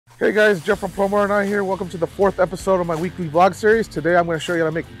Hey guys, Jeff from Promar and I here. Welcome to the 4th episode of my weekly vlog series. Today I'm going to show you how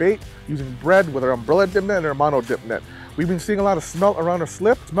to make bait using bread with our Umbrella Dip Net and our Mono Dip Net. We've been seeing a lot of smelt around our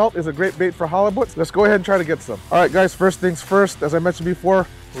slip. Smelt is a great bait for halibuts. Let's go ahead and try to get some. Alright guys, first things first, as I mentioned before,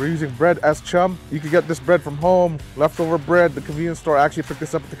 we're using bread as chum. You can get this bread from home, leftover bread, the convenience store. I actually picked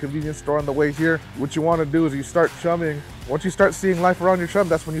this up at the convenience store on the way here. What you want to do is you start chumming. Once you start seeing life around your chum,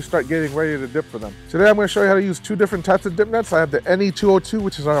 that's when you start getting ready to dip for them. Today I'm going to show you how to use two different types of dip nets. I have the NE202,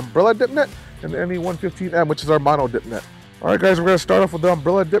 which is our Umbrella Dip Net, and the NE115M, which is our Mono Dip Net. Alright guys, we're going to start off with the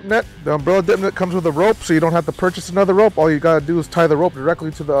Umbrella Dip Net. The Umbrella Dip Net comes with a rope, so you don't have to purchase another rope. All you got to do is tie the rope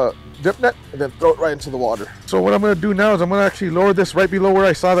directly to the dip net and then throw it right into the water. So what I'm going to do now is I'm going to actually lower this right below where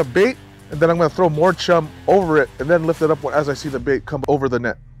I saw the bait, and then I'm going to throw more chum over it and then lift it up as I see the bait come over the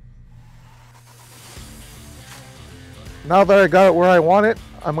net. Now that I got it where I want it,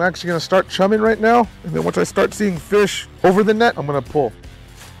 I'm actually going to start chumming right now, and then once I start seeing fish over the net, I'm going to pull.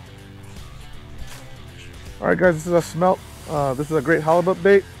 Alright guys, this is a smelt. This is a great halibut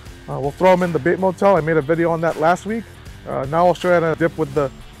bait. We'll throw them in the bait motel. I made a video on that last week. Now I'll show you how to dip with the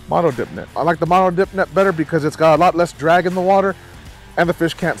Mono Dip Net. I like the Mono Dip Net better because it's got a lot less drag in the water and the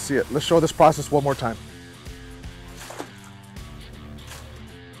fish can't see it. Let's show this process one more time.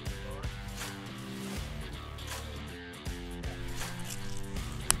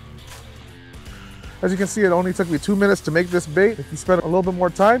 As you can see, it only took me 2 minutes to make this bait. If you spend a little bit more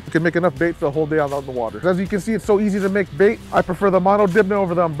time, you can make enough bait for the whole day out on the water. As you can see, it's so easy to make bait. I prefer the Mono Dip Net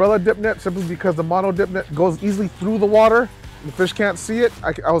over the Umbrella Dip Net simply because the Mono Dip Net goes easily through the water. The fish can't see it.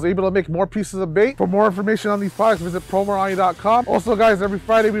 I was able to make more pieces of bait. For more information on these products, visit promarumbrella.com. Also guys, every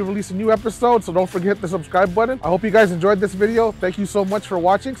Friday we release a new episode, so don't forget the subscribe button. I hope you guys enjoyed this video. Thank you so much for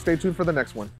watching. Stay tuned for the next one.